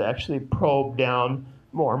tools to actually probe down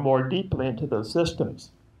more and more deeply into those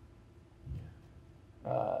systems,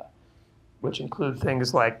 which include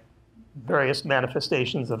things like various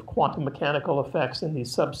manifestations of quantum mechanical effects in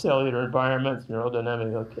these subcellular environments,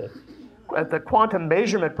 neurodynamic, okay. At the quantum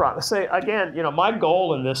measurement process, say again, my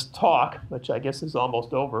goal in this talk, which I guess is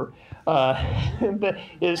almost over,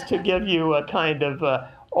 is to give you a kind of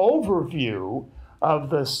overview of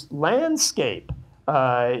this landscape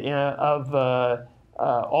of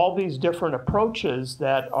all these different approaches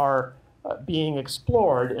that are being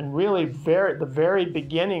explored, and really the very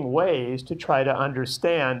beginning ways to try to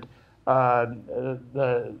understand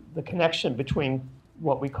the connection between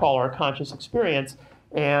what we call our conscious experience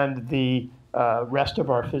and the rest of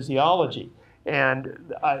our physiology. And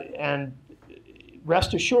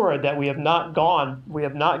rest assured that we have not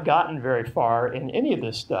gotten very far in any of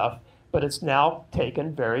this stuff, but it's now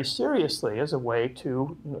taken very seriously as a way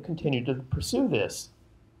to continue to pursue this.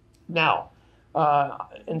 Now,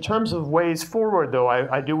 in terms of ways forward, though,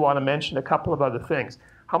 I do want to mention a couple of other things.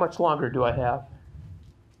 How much longer do I have?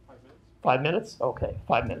 5 minutes? Okay,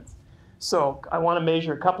 5 minutes. So I want to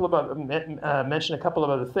mention a couple of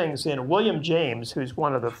other things. William James, who's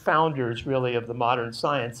one of the founders, really, of the modern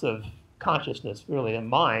science of consciousness, really, and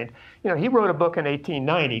mind, he wrote a book in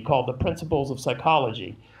 1890 called The Principles of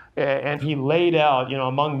Psychology. And he laid out,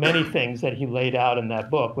 among many things that he laid out in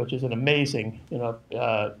that book, which is an amazing,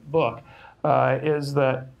 book, is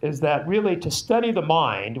that really to study the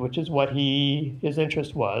mind, which is what his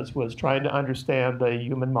interest was trying to understand the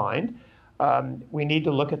human mind. We need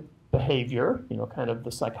to look at behavior, kind of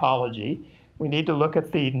the psychology. We need to look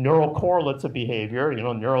at the neural correlates of behavior,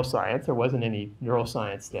 neuroscience. There wasn't any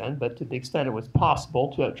neuroscience then, but to the extent it was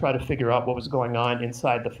possible to try to figure out what was going on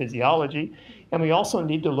inside the physiology. And we also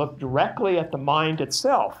need to look directly at the mind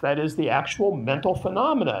itself, that is the actual mental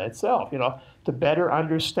phenomena itself, to better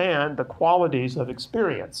understand the qualities of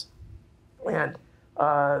experience. And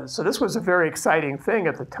so this was a very exciting thing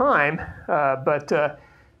at the time, but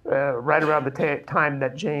right around the time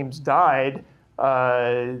that James died,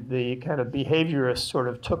 the kind of behaviorists sort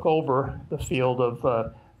of took over the field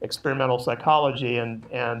of experimental psychology, and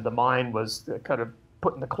the mind was kind of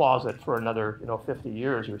put in the closet for another 50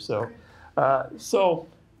 years or so.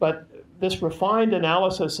 But this refined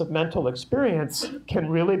analysis of mental experience can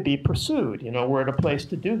really be pursued. We're at a place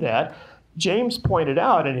to do that. James pointed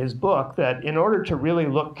out in his book that in order to really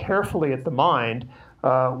look carefully at the mind,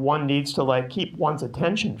 one needs to keep one's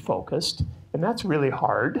attention focused, and that's really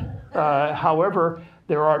hard. However,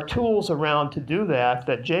 there are tools around to do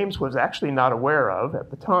that James was actually not aware of at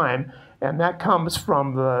the time, and that comes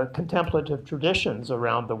from the contemplative traditions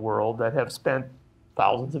around the world that have spent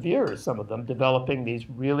thousands of years, some of them, developing these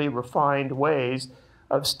really refined ways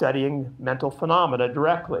of studying mental phenomena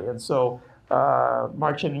directly. And so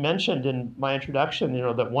Marcin mentioned in my introduction,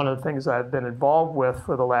 that one of the things I've been involved with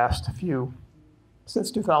for the last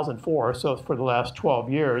since 2004, so for the last 12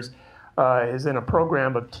 years, is in a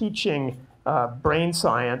program of teaching brain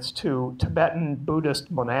science to Tibetan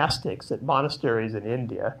Buddhist monastics at monasteries in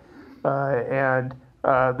India.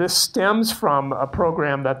 This stems from a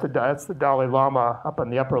program that's the Dalai Lama up on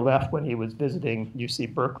the upper left when he was visiting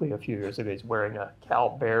UC Berkeley a few years ago. He's wearing a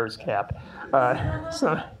Cal Bears cap.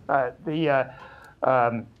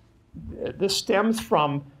 This stems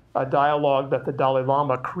from a dialogue that the Dalai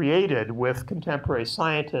Lama created with contemporary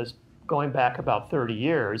scientists going back about 30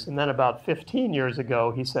 years. And then about 15 years ago,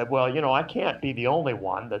 he said, well, I can't be the only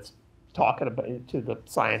one that's talking to the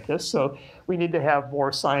scientists, so we need to have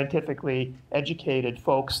more scientifically educated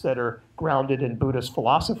folks that are grounded in Buddhist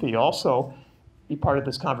philosophy also be part of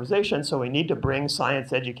this conversation. So we need to bring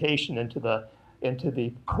science education into the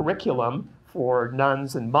curriculum for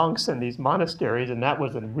nuns and monks in these monasteries, and that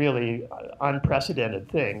was a really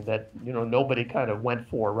unprecedented thing that nobody kind of went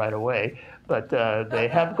for right away, but they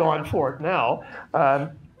have gone for it now.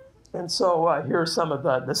 And so here's some of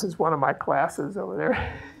this is one of my classes over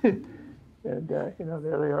there. And,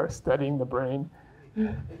 there they are studying the brain.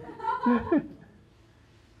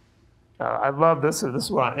 I love this. This is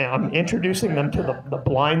why I'm introducing them to the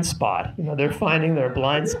blind spot. They're finding their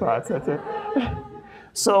blind spots. That's it.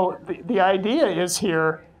 So the idea is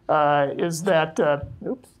here is that,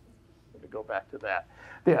 oops, let me go back to that.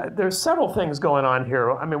 There's several things going on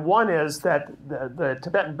here. I mean, one is that the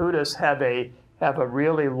Tibetan Buddhists have a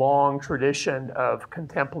really long tradition of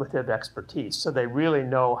contemplative expertise. So they really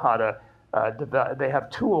know how to they have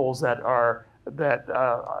tools that are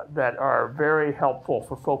very helpful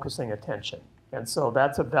for focusing attention. And so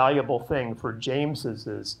that's a valuable thing for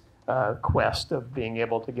James's quest of being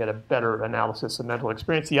able to get a better analysis of mental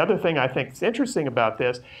experience. The other thing I think is interesting about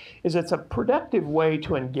this is it's a productive way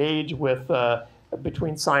to engage with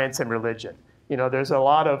between science and religion. There's a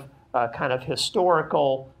lot of kind of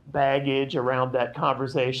historical baggage around that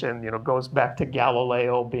conversation, goes back to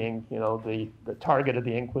Galileo being, the target of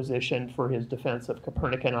the Inquisition for his defense of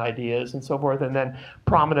Copernican ideas and so forth. And then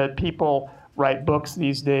prominent people write books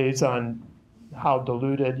these days on how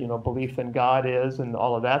diluted, belief in God is and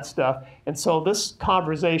all of that stuff. And so this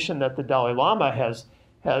conversation that the Dalai Lama has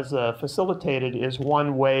facilitated is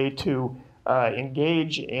one way to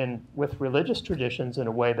engage with religious traditions in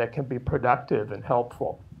a way that can be productive and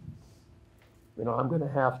helpful. I'm going to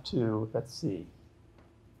have to, let's see.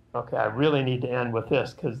 Okay, I really need to end with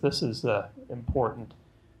this because this is important.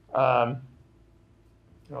 Okay,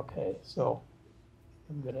 so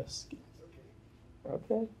I'm going to skip.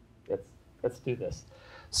 Okay, let's do this.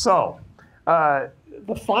 So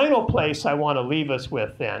the final place I want to leave us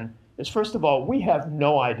with then is, first of all, we have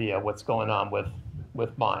no idea what's going on with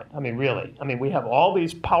mind. I mean, really. I mean, we have all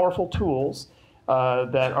these powerful tools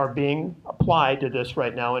that are being applied to this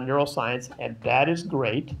right now in neuroscience, and that is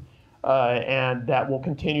great, and that will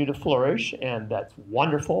continue to flourish, and that's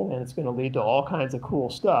wonderful, and it's going to lead to all kinds of cool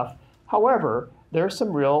stuff. However, there are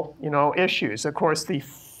some real, issues. Of course, the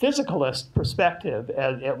physicalist perspective,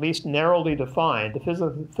 at least narrowly defined, the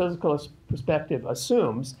physicalist perspective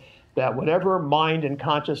assumes that whatever mind and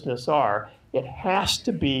consciousness are, it has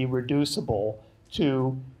to be reducible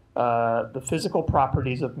to the physical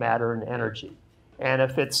properties of matter and energy. And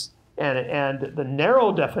if it's and the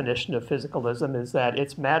narrow definition of physicalism is that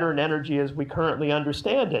it's matter and energy as we currently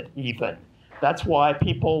understand it, even. That's why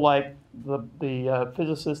people like the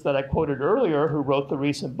physicist that I quoted earlier, who wrote the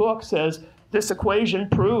recent book, says this equation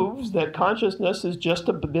proves that consciousness is just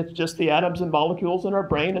the atoms and molecules in our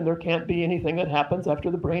brain, and there can't be anything that happens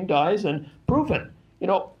after the brain dies, and proven.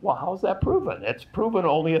 Well, how's that proven? It's proven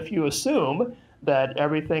only if you assume that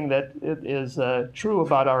everything that is true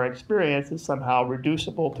about our experience is somehow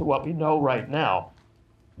reducible to what we know right now,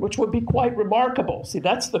 which would be quite remarkable. See,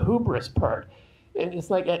 that's the hubris part. It's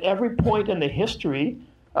like at every point in the history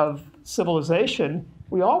of civilization,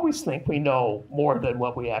 we always think we know more than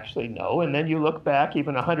what we actually know. And then you look back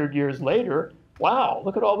even 100 years later, wow,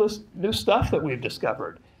 look at all this new stuff that we've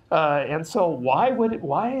discovered. And so why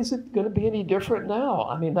is it going to be any different now?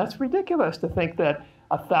 I mean, that's ridiculous to think that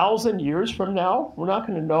 1,000 years from now, we're not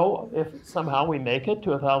going to know, if somehow we make it to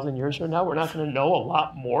 1,000 years from now, we're not going to know a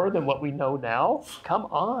lot more than what we know now. Come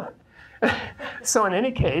on. So in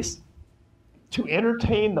any case, to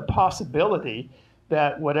entertain the possibility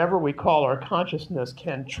that whatever we call our consciousness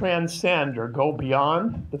can transcend or go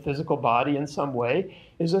beyond the physical body in some way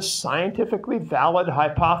is a scientifically valid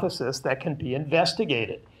hypothesis that can be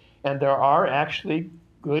investigated. And there are actually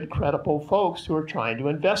good, credible folks who are trying to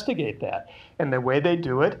investigate that. And the way they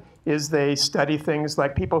do it is they study things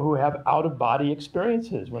like people who have out-of-body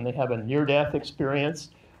experiences, when they have a near-death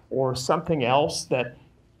experience or something else that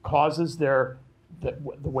causes the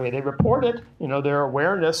way they report it, their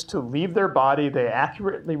awareness to leave their body. They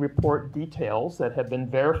accurately report details that have been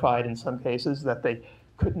verified in some cases that they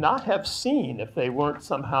could not have seen if they weren't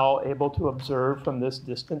somehow able to observe from this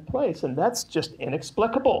distant place. And that's just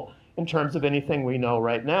inexplicable in terms of anything we know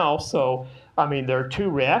right now. So, I mean, there are two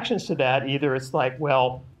reactions to that. Either it's like,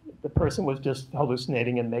 well, the person was just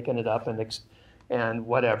hallucinating and making it up and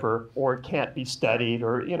whatever, or it can't be studied,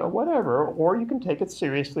 or whatever, or you can take it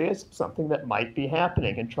seriously as something that might be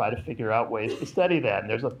happening and try to figure out ways to study that. And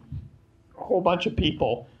there's a whole bunch of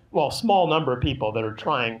people, well, a small number of people that are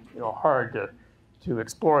trying hard to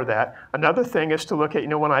explore that. Another thing is to look at,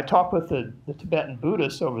 when I talk with the Tibetan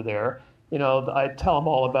Buddhists over there, I tell them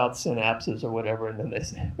all about synapses or whatever, and then they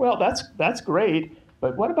say, well, that's great,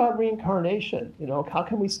 but what about reincarnation? How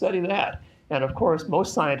can we study that? And of course,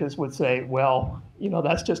 most scientists would say, well,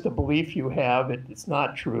 that's just a belief you have. It's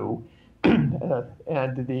not true,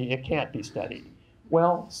 and it can't be studied.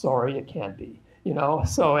 Well, sorry, it can be.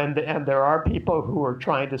 So and there are people who are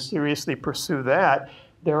trying to seriously pursue that.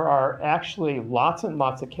 There are actually lots and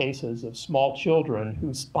lots of cases of small children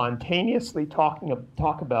who spontaneously talk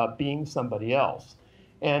about being somebody else.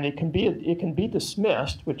 And it can be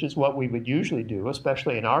dismissed, which is what we would usually do,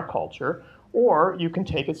 especially in our culture, or you can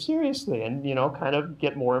take it seriously and kind of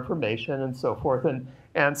get more information and so forth.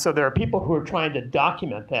 And so there are people who are trying to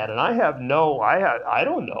document that. And I don't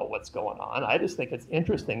know what's going on. I just think it's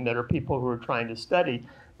interesting that there are people who are trying to study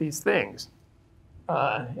these things.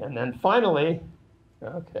 And then finally,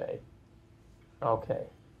 okay,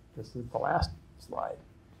 this is the last slide.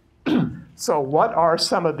 So what are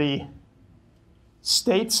some of the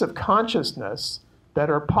states of consciousness that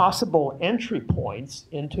are possible entry points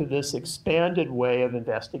into this expanded way of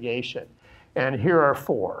investigation? And here are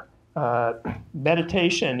 4.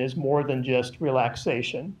 Meditation is more than just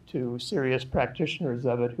relaxation. To serious practitioners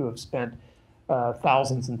of it who have spent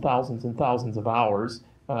thousands and thousands and thousands of hours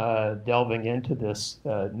delving into this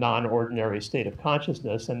non-ordinary state of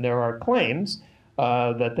consciousness. And there are claims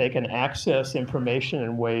that they can access information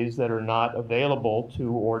in ways that are not available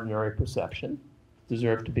to ordinary perception,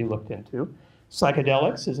 deserve to be looked into.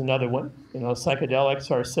 Psychedelics is another one. Psychedelics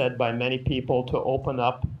are said by many people to open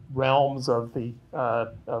up realms of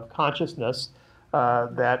consciousness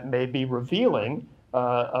that may be revealing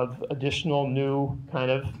of additional new kind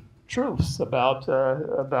of truths about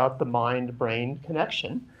the mind-brain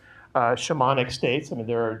connection. Shamanic states. I mean,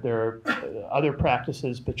 there are other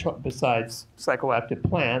practices besides psychoactive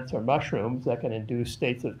plants or mushrooms that can induce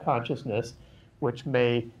states of consciousness, which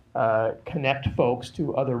may connect folks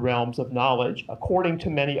to other realms of knowledge, according to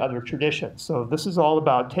many other traditions. So this is all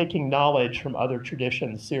about taking knowledge from other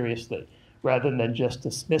traditions seriously, rather than just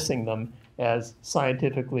dismissing them as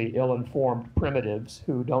scientifically ill-informed primitives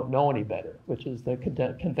who don't know any better, which is the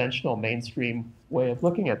conventional mainstream way of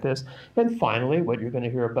looking at this. And finally, what you're going to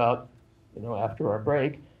hear about, after our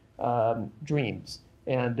break, dreams,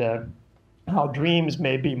 and how dreams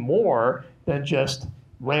may be more than just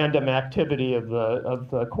random activity of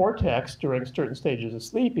the cortex during certain stages of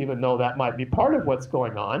sleep, even though that might be part of what's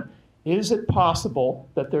going on. Is it possible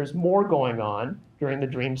that there's more going on during the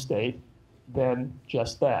dream state than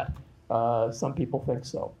just that? Some people think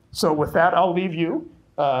so. So with that, I'll leave you.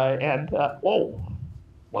 One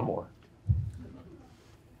more.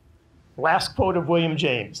 Last quote of William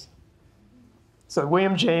James. So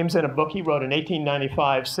William James, in a book he wrote in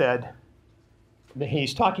 1895, said,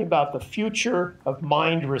 he's talking about the future of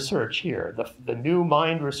mind research here, the new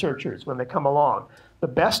mind researchers when they come along. The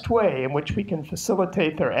best way in which we can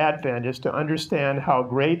facilitate their advent is to understand how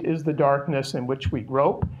great is the darkness in which we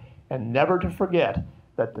grope, and never to forget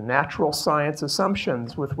that the natural science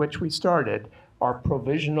assumptions with which we started are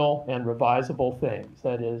provisional and revisable things.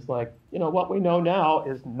 That is, like, what we know now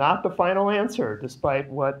is not the final answer, despite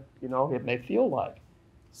what, it may feel like.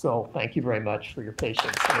 So thank you very much for your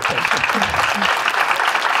patience and attention.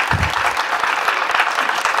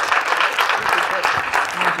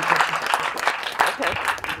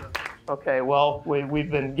 Okay, well,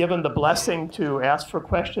 we've been given the blessing to ask for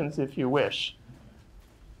questions if you wish.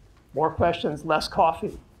 More questions, less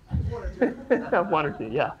coffee. One or two,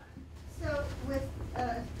 yeah. So with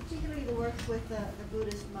particularly the work with the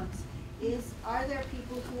Buddhist monks, are there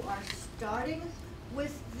people who are starting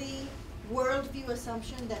with the worldview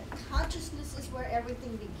assumption that consciousness is where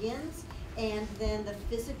everything begins, and then the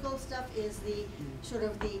physical stuff is the sort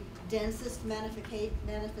of the densest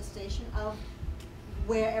manifestation of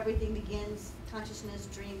where everything begins, consciousness,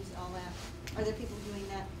 dreams, all that? Are there people doing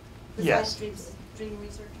that besides Yes. dream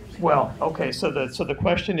researchers? Well, okay, so the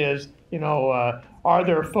question is, are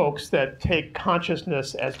there folks that take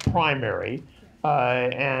consciousness as primary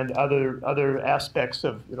and other aspects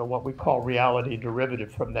of what we call reality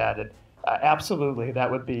derivative from that? And absolutely, that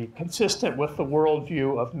would be consistent with the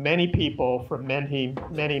worldview of many people from many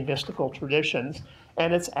mystical traditions.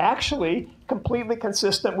 And it's actually completely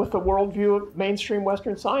consistent with the worldview of mainstream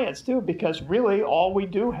Western science, too, because really all we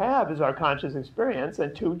do have is our conscious experience.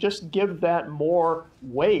 And to just give that more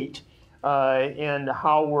weight in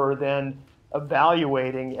how we're then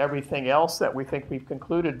evaluating everything else that we think we've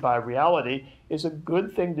concluded by reality is a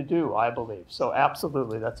good thing to do, I believe. So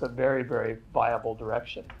absolutely, that's a very, very viable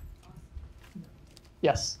direction.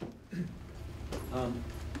 Yes?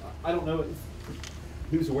 I don't know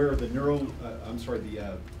who's aware of the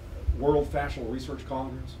World Fascial Research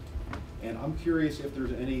Congress, and I'm curious if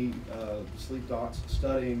there's any sleep docs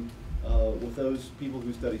studying with those people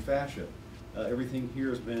who study fascia. Everything here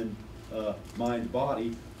has been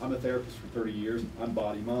mind-body. I'm a therapist for 30 years. I'm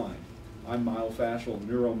body-mind. I'm myofascial,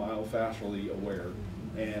 neuromyofascially aware,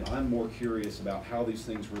 and I'm more curious about how these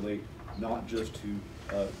things relate not just to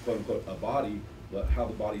quote-unquote a body, but how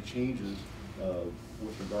the body changes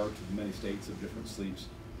with regard to the many states of different sleeps,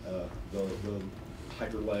 the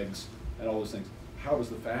hyper legs, and all those things. How does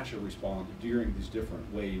the fascia respond during these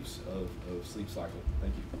different waves of sleep cycle?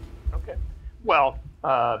 Thank you. Okay. Well,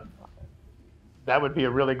 that would be a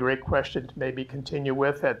really great question to maybe continue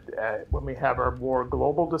with when we have our more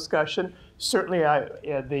global discussion. Certainly,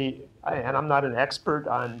 and I'm not an expert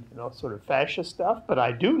on sort of fascia stuff, but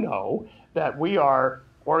I do know that we are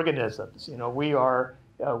organisms. We are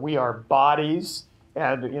bodies,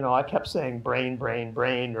 and I kept saying brain,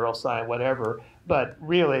 neuroscience, whatever. But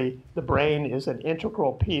really, the brain is an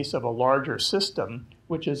integral piece of a larger system,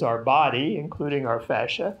 which is our body, including our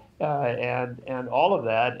fascia, and all of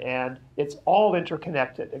that. And it's all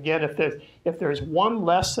interconnected. Again, if there's one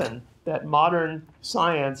lesson that modern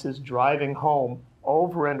science is driving home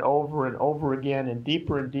over and over and over again in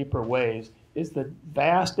deeper and deeper ways, is the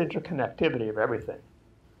vast interconnectivity of everything.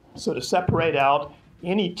 So to separate out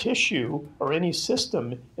any tissue or any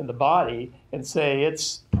system in the body and say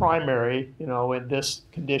it's primary, in this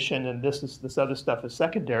condition, and this other stuff is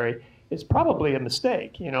secondary, is probably a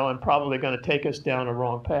mistake, and probably going to take us down a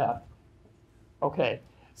wrong path. Okay,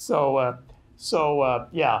 so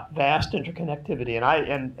yeah, vast interconnectivity,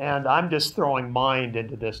 and I'm just throwing mind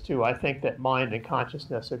into this too. I think that mind and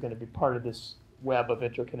consciousness are going to be part of this web of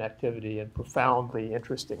interconnectivity in profoundly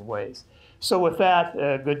interesting ways. So with that,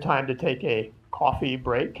 a good time to take a coffee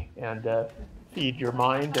break and feed your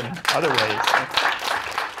mind in other ways.